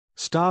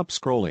Stop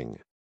scrolling.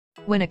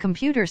 When a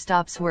computer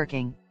stops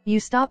working,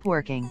 you stop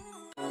working.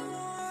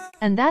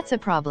 And that's a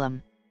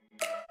problem.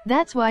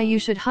 That's why you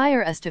should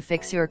hire us to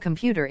fix your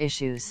computer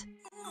issues.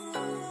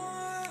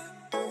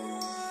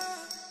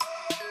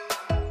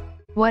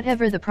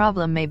 Whatever the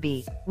problem may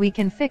be, we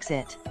can fix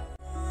it.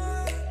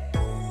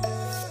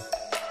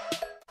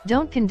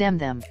 Don't condemn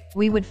them,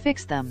 we would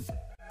fix them.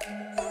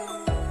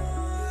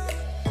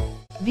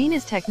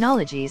 Veeneztech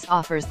Technologies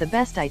offers the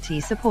best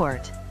IT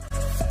support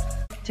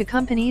to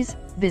companies,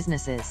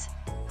 businesses,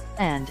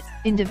 and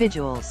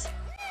individuals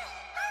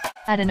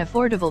at an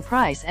affordable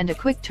price and a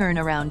quick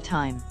turnaround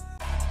time.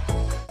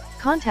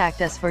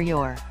 Contact us for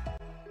your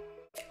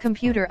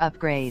computer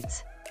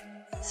upgrades,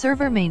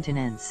 server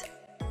maintenance,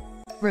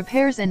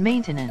 repairs and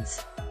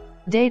maintenance,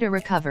 data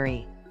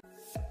recovery,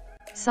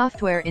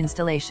 software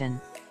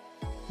installation,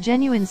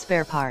 genuine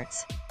spare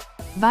parts,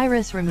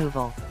 virus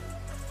removal,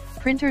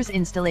 printers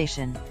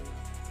installation.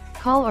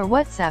 Call or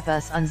WhatsApp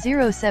us on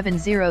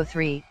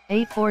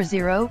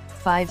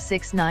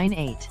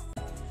 0703-840-5698.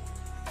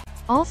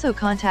 Also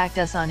contact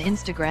us on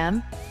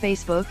Instagram,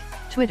 Facebook,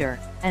 Twitter,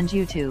 and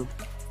YouTube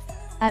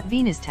at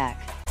Veeneztech.